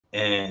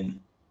and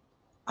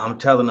I'm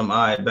telling them, all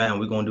right, bam,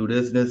 we're gonna do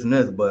this, this, and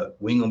this, but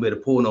we ain't gonna be able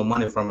to pull no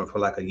money from it for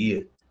like a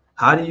year.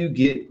 How do you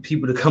get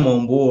people to come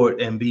on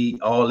board and be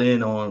all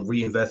in on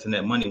reinvesting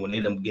that money when they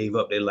done gave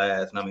up their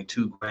last, I mean,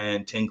 2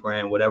 grand, 10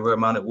 grand, whatever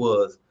amount it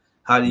was?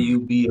 How do you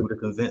be able to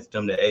convince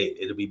them that, hey,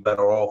 it'll be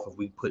better off if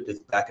we put this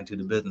back into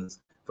the business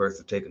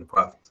versus taking the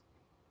profits?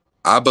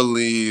 I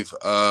believe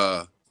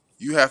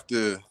you have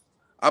to.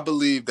 I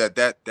believe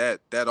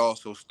that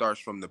also starts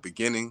from the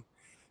beginning.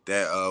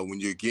 That when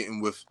you're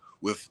getting with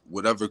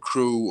whatever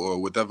crew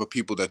or whatever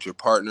people that you're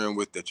partnering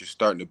with, that you're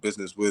starting a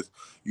business with,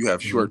 you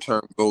have Mm-hmm.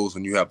 short-term goals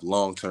and you have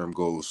long-term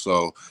goals.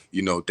 So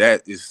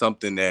that is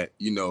something that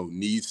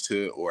needs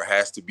to or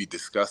has to be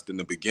discussed in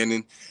the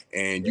beginning.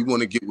 And Yeah, you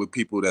want to get with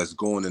people that's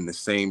going in the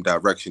same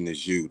direction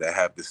as you, that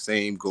have the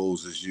same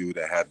goals as you,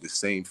 that have the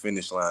same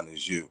finish line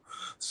as you.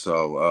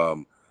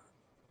 So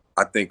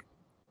I think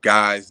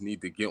guys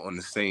need to get on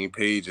the same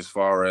page as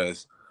far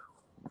as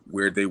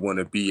where they want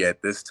to be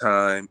at this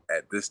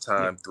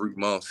yeah, time, 3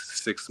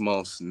 months, 6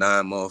 months,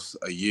 9 months,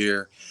 a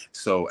year,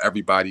 so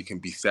everybody can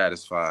be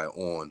satisfied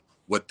on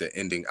what the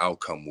ending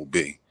outcome will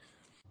be.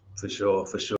 for sure, for sure.